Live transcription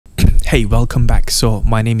Hey, welcome back. So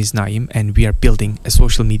my name is Naeem and we are building a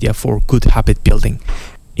social media for good habit building.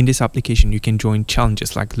 In this application, you can join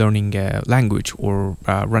challenges like learning a language or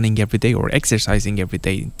running every day or exercising every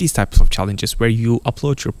day. These types of challenges where you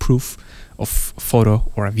upload your proof of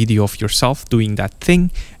photo or a video of yourself doing that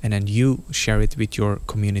thing, and then you share it with your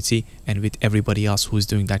community and with everybody else who's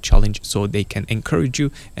doing that challenge, so they can encourage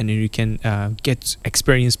you, and then you can get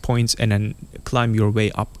experience points and then climb your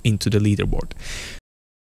way up into the leaderboard.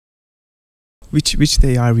 Which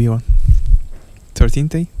day are we on? 13th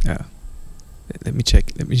day? Yeah. Let me check.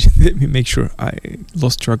 Let me make sure. I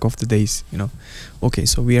lost track of the days, Okay,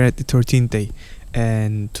 so we are at the 13th day,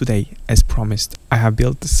 and today, as promised, I have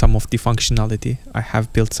built some of the functionality. I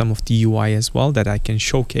have built some of the UI as well that I can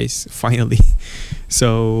showcase finally.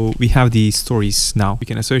 So we have the stories now. We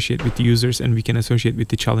can associate with the users and we can associate with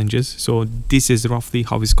the challenges. So this is roughly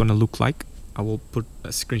how it's gonna look like. I will put a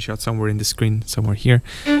screenshot somewhere in the screen, somewhere here.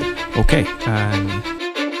 Okay,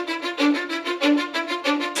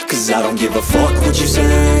 Cause I don't give a fuck what you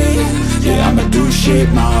say. Yeah, I'ma do shit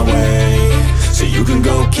my way. So you can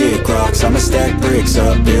go kick rocks, I'ma stack bricks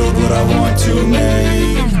up, build what I want to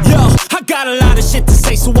make. Yo, I got a lot of shit to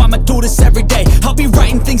say, so I'ma do this every day. I'll be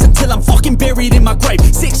writing things until I'm fucking buried in my grave.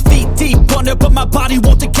 6 feet deep under, but my body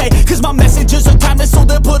won't decay. Cause my messages are timeless, so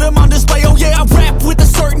they'll put them on display. Oh yeah, I rap with a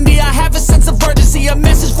certainty, I have a sense of urgency. A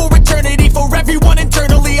message for eternity, for everyone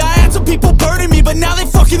internally. I had some people burning me, but now they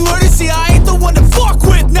fucking learn to see I ain't the one to fuck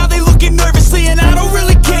with. Now they looking nervously, and I don't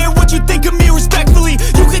really care what you think of me respectfully.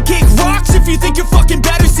 You can kick rocks if you think you're fucking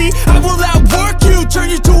better, see. I will outwork you, turn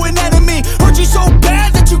you to an enemy. Hurt you so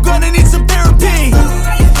bad that you're gonna need some therapy.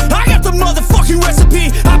 I got the motherfucking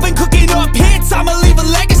recipe. I've been cooking up hits, I'ma leave a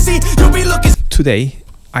legacy. You'll be looking. Today,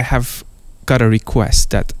 I have got a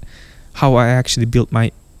request that how I actually built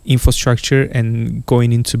my infrastructure and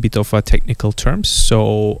going into a bit of a technical terms.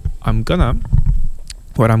 So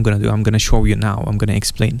what I'm gonna show you now. I'm gonna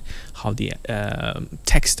explain how the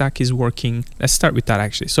tech stack is working. Let's start with that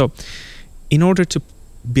actually. So in order to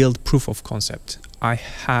build proof of concept, I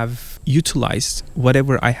have utilized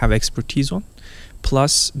whatever I have expertise on,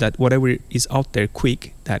 plus that whatever is out there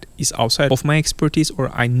quick that is outside of my expertise, or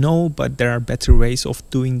I know but there are better ways of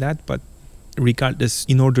doing that. But regardless,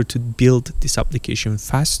 in order to build this application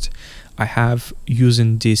fast, I have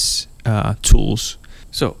using these tools.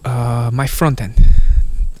 So my front end,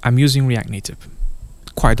 I'm using React Native.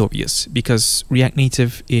 Quite obvious, because React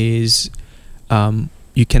Native is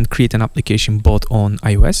you can create an application both on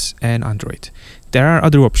iOS and Android. There are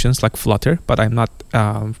other options like Flutter, but I'm not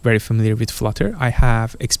very familiar with Flutter. I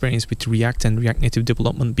have experience with React and React Native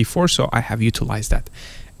development before, so I have utilized that.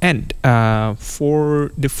 And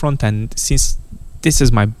for the front end, since this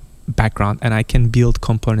is my background and I can build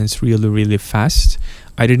components really fast,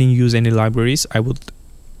 I didn't use any libraries.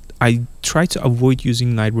 I try to avoid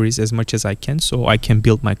using libraries as much as I can, so I can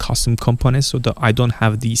build my custom components so that I don't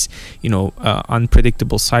have these,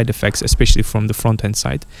 unpredictable side effects, especially from the front end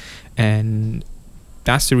side. And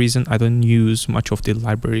that's the reason I don't use much of the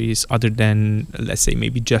libraries other than, let's say,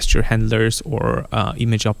 maybe gesture handlers or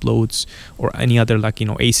image uploads or any other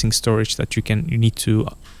async storage that the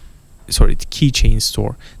keychain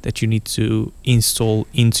store that you need to install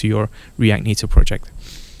into your React Native project.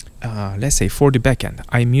 Let's say for the backend,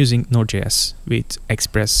 I'm using Node.js with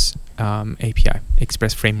Express API,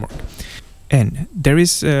 Express framework. And there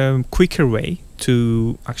is a quicker way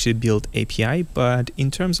to actually build API, but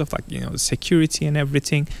in terms of security and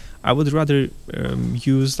everything, I would rather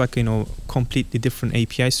use completely different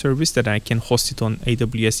API service that I can host it on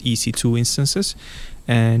AWS EC2 instances.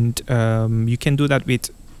 And you can do that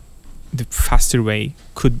with the faster way,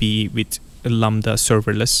 could be with Lambda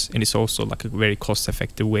serverless, and it's also a very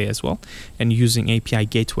cost-effective way as well, and using API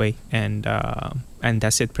gateway, and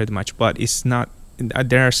that's it pretty much. But it's not,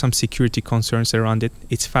 there are some security concerns around it.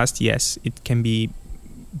 It's fast, yes, it can be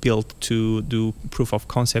built to do proof of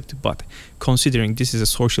concept, but considering this is a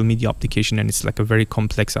social media application and it's a very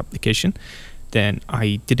complex application, then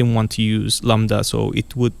I didn't want to use Lambda, so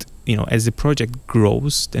it would, as the project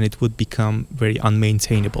grows, then it would become very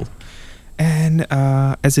unmaintainable. And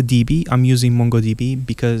as a DB, I'm using MongoDB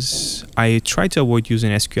because I try to avoid using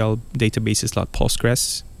SQL databases like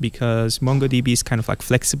Postgres, because MongoDB is kind of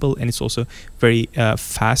flexible, and it's also very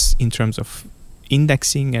fast in terms of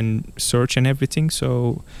indexing and search and everything.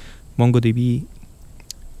 So MongoDB,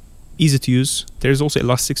 easy to use. There's also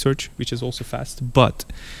Elasticsearch, which is also fast, but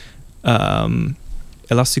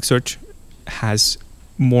Elasticsearch has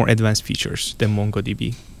more advanced features than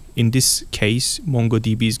MongoDB. In this case,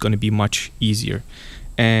 MongoDB is going to be much easier.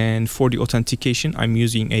 And for the authentication, I'm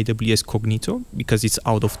using AWS Cognito because it's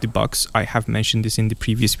out of the box. I have mentioned this in the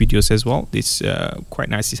previous videos as well. It's quite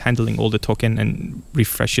nice. It's handling all the token and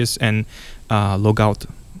refreshes and logout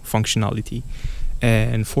functionality.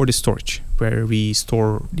 And for the storage, where we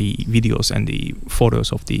store the videos and the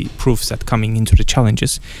photos of the proofs that coming into the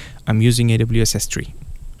challenges, I'm using AWS S3,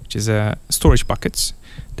 which is a storage buckets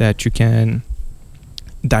that you can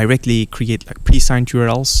directly create like pre-signed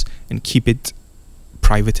URLs and keep it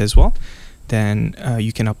private as well. Then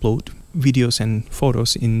you can upload videos and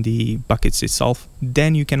photos in the buckets itself.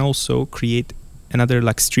 Then you can also create another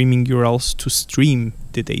like streaming URLs to stream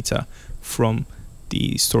the data from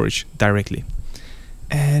the storage directly.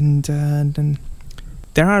 And then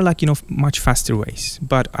there are like, much faster ways,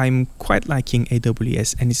 but I'm quite liking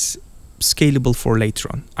AWS, and it's scalable for later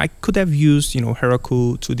on. I could have used,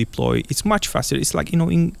 Heroku to deploy. It's much faster. It's like, in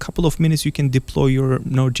a couple of minutes, you can deploy your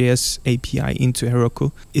Node.js API into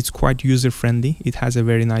Heroku. It's quite user-friendly. It has a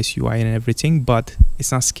very nice UI and everything, but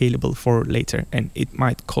it's not scalable for later, and it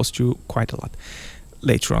might cost you quite a lot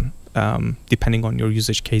later on, depending on your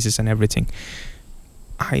usage cases and everything.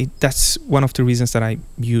 That's one of the reasons that I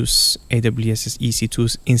use AWS's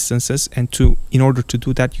EC2 instances, and in order to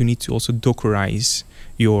do that, you need to also Dockerize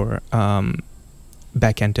your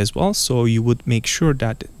backend as well. So you would make sure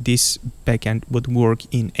that this backend would work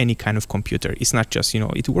in any kind of computer. It's not just,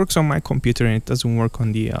 it works on my computer and it doesn't work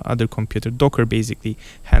on the other computer. Docker basically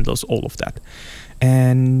handles all of that.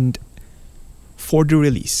 And for the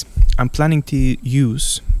release, I'm planning to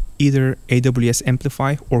use either AWS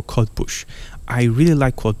Amplify or Code Push. I really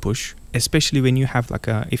like Code Push, especially when you have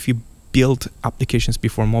if you build applications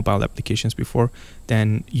before, mobile applications before,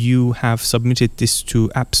 then you have submitted this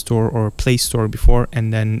to App Store or Play Store before,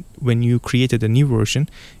 and then when you created a new version,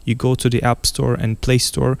 you go to the App Store and Play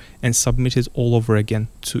Store and submit it all over again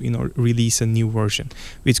to release a new version.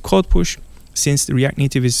 With Code Push, since the React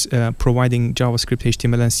Native is providing JavaScript,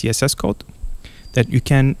 HTML, and CSS code, that you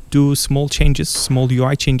can do small changes, small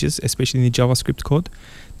UI changes, especially in the JavaScript code,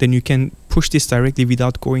 then you can push this directly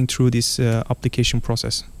without going through this application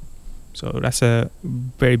process. So that's a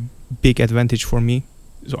very big advantage for me.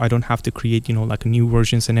 So I don't have to create, new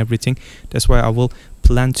versions and everything. That's why I will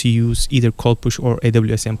plan to use either Code Push or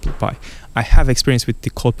AWS Amplify. I have experience with the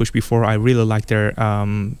Code Push before. I really like their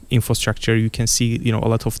infrastructure. You can see, a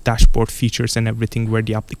lot of dashboard features and everything where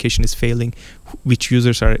the application is failing, which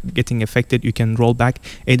users are getting affected. You can roll back.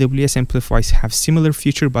 AWS Amplify have similar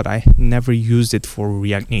feature, but I never used it for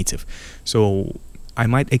React Native. So I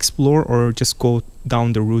might explore or just go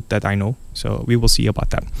down the route that I know. So we will see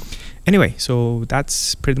about that. Anyway, so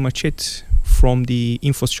that's pretty much it from the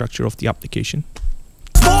infrastructure of the application.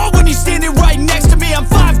 When you're standing right next to me, I'm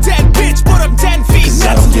 5'10", bitch, but I'm 10 feet next to me.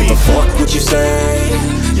 I don't give a fuck what you say.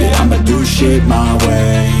 Yeah, I'ma do shit my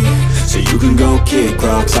way. So you can go kick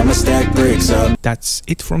rocks, I'ma stack bricks up. That's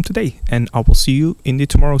it from today, and I will see you in the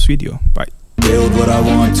tomorrow's video. Bye. Build what I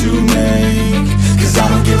want to make, cause I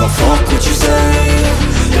don't give a fuck what you say.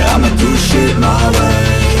 Yeah, I'ma do shit